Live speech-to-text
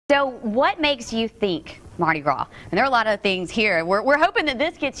So what makes you think Mardi Gras? And there are a lot of things here. We're hoping that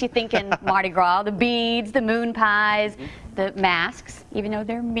this gets you thinking Mardi Gras, the beads, the moon pies, the masks, even though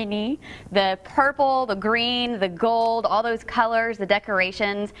they're mini, the purple, the green, the gold, all those colors, the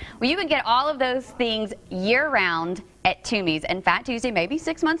decorations. Well, you can get all of those things year-round at Toomey's. And Fat Tuesday may be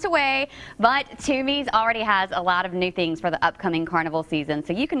 6 months away, but Toomey's already has a lot of new things for the upcoming carnival season,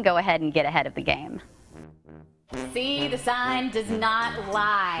 so you can go ahead and get ahead of the game. See, the sign does not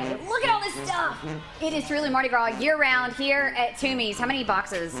lie. Look at all this stuff. It is truly Mardi Gras year-round here at Toomey's. How many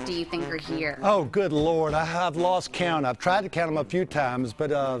boxes do you think are here? Oh, good Lord. I've lost count. I've tried to count them a few times,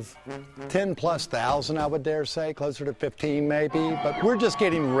 but 10+ thousand, I would dare say, closer to 15 maybe. But we're just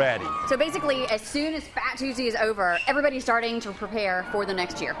getting ready. So basically, as soon as Fat Tuesday is over, everybody's starting to prepare for the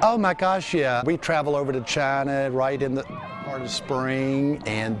next year. Oh, my gosh, yeah. We travel over to China right in the part of spring,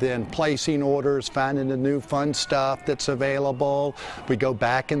 and then placing orders, finding the new fun stuff that's available. We go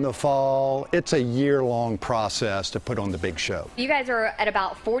back in the fall. It's a year-long process to put on the big show. You guys are at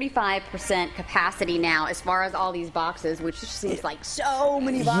about 45% capacity now as far as all these boxes, which just seems like so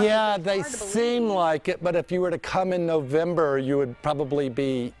many boxes. Yeah, they seem like it, but if you were to come in November, you would probably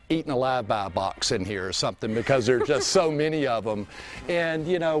be eaten alive by a box in here or something, because there's just so many of them. And,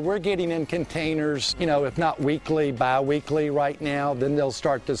 you know, we're getting in containers, you know, if not weekly, bi-weekly right now. Then they'll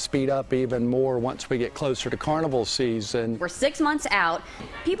start to speed up even more once we get closer to carnival season. We're 6 months out.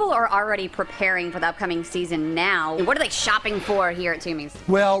 People are already preparing for the upcoming season now. What are they shopping for here at Toomey's?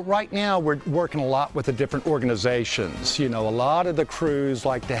 Well, right now we're working a lot with the different organizations. You know, a lot of the crews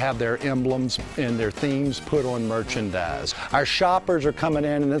like to have their emblems and their themes put on merchandise. Our shoppers are coming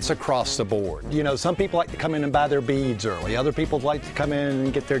in, and it's across the board. You know, some people like to come in and buy their beads early. Other people like to come in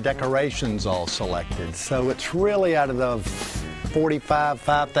and get their decorations all selected. So it's really out of the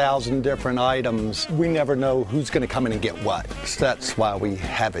 5,000 different items. We never know who's going to come in and get what. So that's why we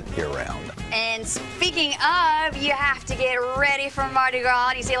have it year-round. And speaking of, you have to get ready for Mardi Gras.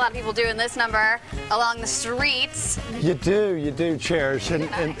 And you see a lot of people doing this number along the streets. You do, Cherish.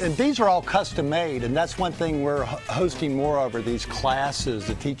 And these are all custom made, and that's one thing we're hosting more over, these classes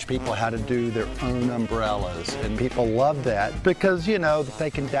to teach people how to do their own umbrellas. And people love that because, you know, they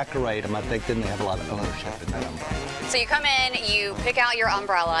can decorate them. I think then they have a lot of ownership in that umbrella. So you come in, you pick out your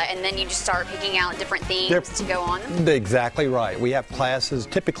umbrella, and then you just start picking out different themes to go on them? Exactly right. We have classes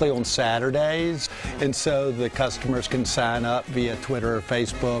typically on Saturdays, and so the customers can sign up via Twitter or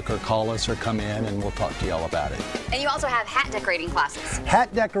Facebook or call us or come in, and we'll talk to you all about it. And you also have hat decorating classes.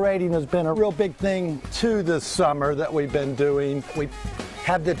 Hat decorating has been a real big thing too this summer that we've been doing. We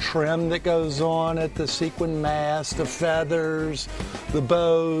have the trim that goes on it, the sequin mask, the feathers, the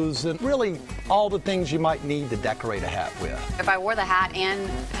bows, and really all the things you might need to decorate a hat with. If I wore the hat and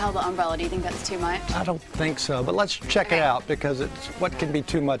held the umbrella, do you think that's too much? I don't think so, but let's check it out, because it's what can be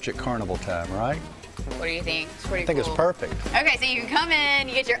too much at carnival time, right? What do you think? It's pretty I think cool. It's perfect. Okay, so you can come in,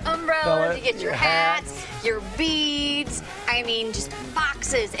 you get your umbrellas, you get your hats, your beads. I mean, just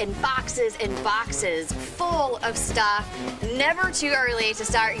boxes and boxes and boxes full of stuff. Never too early to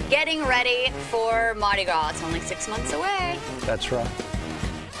start getting ready for Mardi Gras. It's only 6 months away. That's right.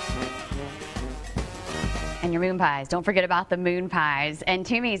 And your moon pies. Don't forget about the moon pies. And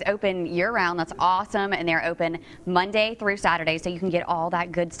Toomey's open year-round. That's awesome. And they're open Monday through Saturday, so you can get all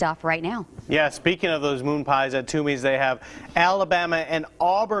that good stuff right now. Yeah, speaking of those moon pies at Toomey's, they have Alabama and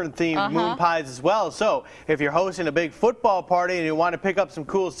Auburn-themed moon pies as well. So if you're hosting a big football party and you want to pick up some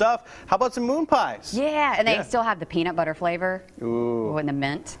cool stuff, how about some moon pies? Yeah, and they still have the peanut butter flavor. Ooh. And the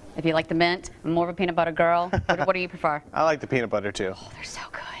mint. If you like the mint, I'm more of a peanut butter girl. What do you prefer? I like the peanut butter, too. Oh, they're so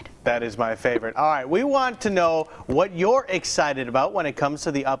good. That is my favorite. All right, we want to know what you're excited about when it comes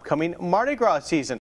to the upcoming Mardi Gras season.